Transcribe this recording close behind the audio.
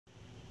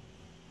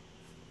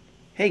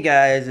Hey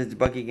guys, it's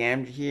Bucky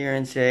Gamgee here,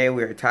 and today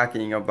we are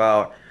talking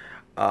about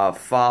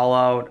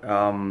Fallout.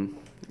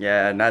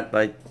 Yeah, not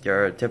like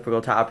your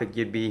typical topic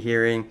you'd be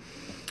hearing,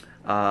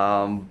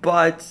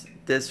 but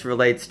this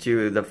relates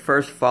to the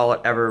first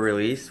Fallout ever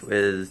released,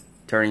 is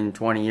turning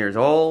 20 years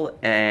old,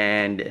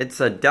 and it's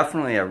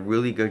definitely a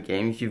really good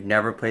game. If you've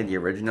never played the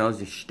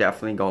originals, you should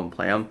definitely go and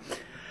play them.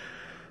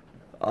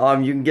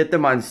 You can get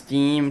them on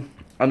Steam.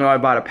 I know I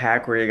bought a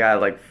pack where you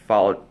got like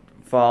Fallout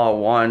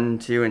 1,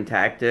 2, and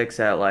Tactics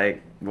at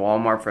like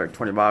Walmart for like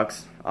 20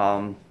 bucks.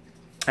 I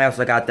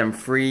also got them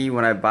free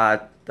when I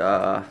bought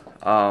the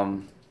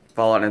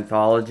Fallout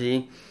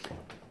Anthology.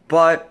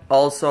 But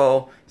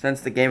also,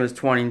 since the game is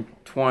 20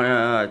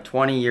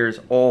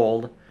 years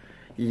old,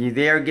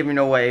 they are giving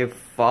away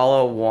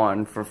Fallout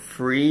 1 for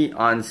free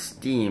on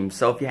Steam.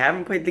 So if you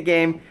haven't played the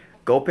game,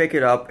 go pick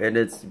it up, and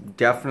it's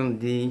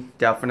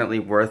definitely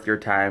worth your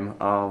time.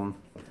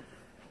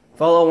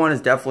 Fallout 1 is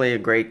definitely a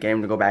great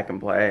game to go back and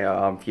play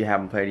if you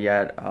haven't played it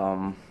yet.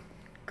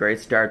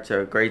 Great start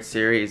to a great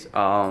series.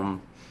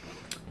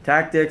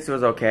 Tactics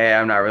was okay.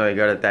 I'm not really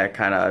good at that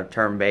kind of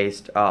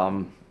turn-based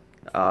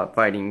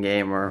fighting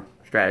game or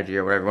strategy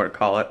or whatever you want to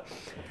call it.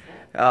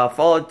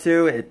 Fallout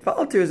 2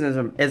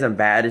 isn't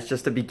bad. It's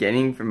just the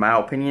beginning, from my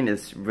opinion,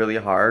 is really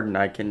hard, and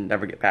I can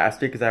never get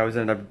past it because I always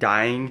end up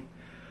dying.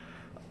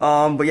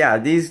 But yeah,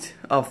 these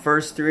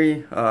first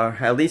three,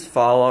 at least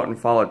Fallout and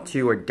Fallout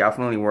 2, are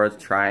definitely worth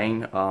trying.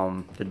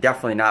 They're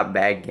definitely not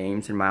bad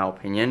games in my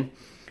opinion.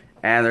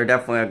 And they're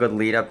definitely a good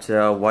lead up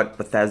to what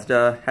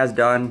Bethesda has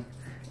done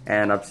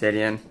and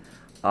Obsidian.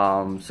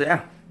 So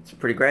yeah, it's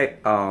pretty great.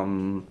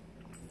 So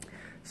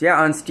yeah,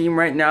 on Steam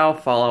right now,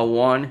 Fallout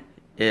 1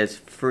 is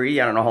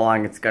free. I don't know how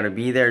long it's going to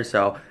be there,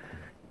 so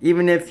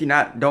even if you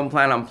don't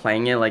plan on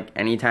playing it like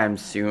anytime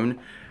soon,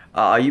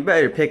 you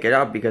better pick it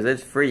up because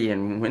it's free,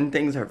 and when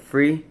things are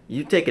free,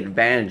 you take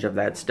advantage of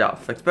that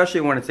stuff,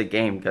 especially when it's a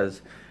game,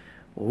 because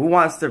who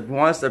wants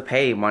to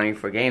pay money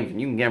for games when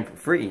you can get them for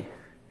free?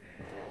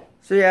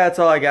 So yeah, that's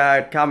all I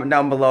got. Comment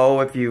down below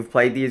if you've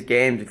played these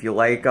games, if you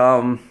like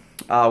them,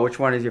 which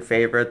one is your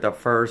favorite, the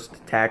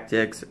first,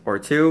 Tactics, or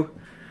 2.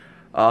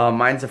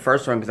 Mine's the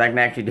first one because I can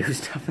actually do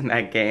stuff in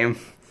that game.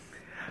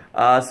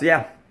 So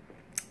yeah.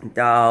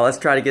 Let's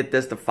try to get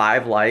this to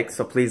 5 likes,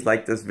 so please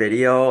like this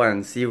video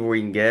and see what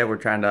we can get. We're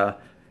trying to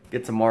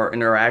get some more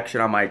interaction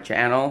on my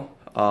channel.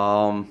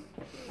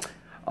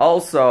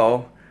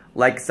 Also,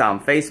 like us on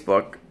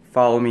Facebook.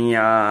 Follow me.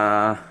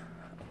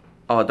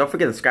 Oh, don't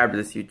forget to subscribe to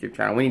this YouTube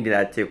channel. We need to do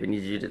that too. We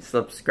need you to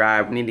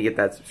subscribe. We need to get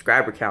that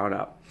subscriber count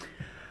up.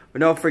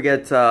 But don't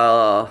forget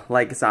to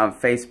like us on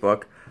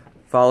Facebook.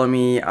 Follow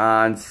me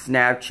on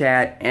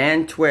Snapchat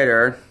and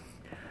Twitter.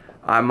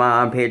 I'm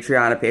on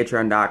Patreon at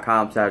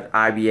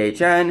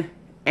patreon.com/IBHN,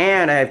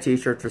 and I have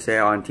t-shirts for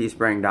sale on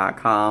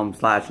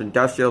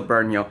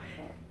teespring.com/industrialburnyo,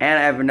 and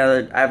I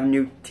have a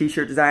new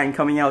t-shirt design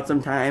coming out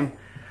sometime.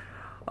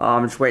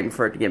 I'm just waiting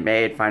for it to get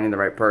made, finding the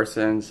right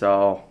person.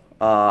 So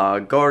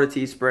go to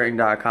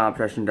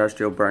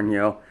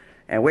teespring.com/industrialburnyo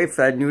and wait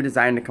for that new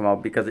design to come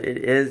out because it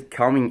is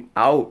coming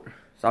out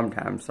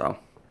sometime. So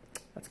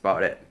that's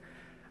about it.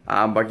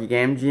 I'm Bucky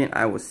Gamgee, and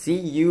I will see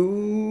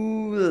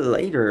you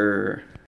later.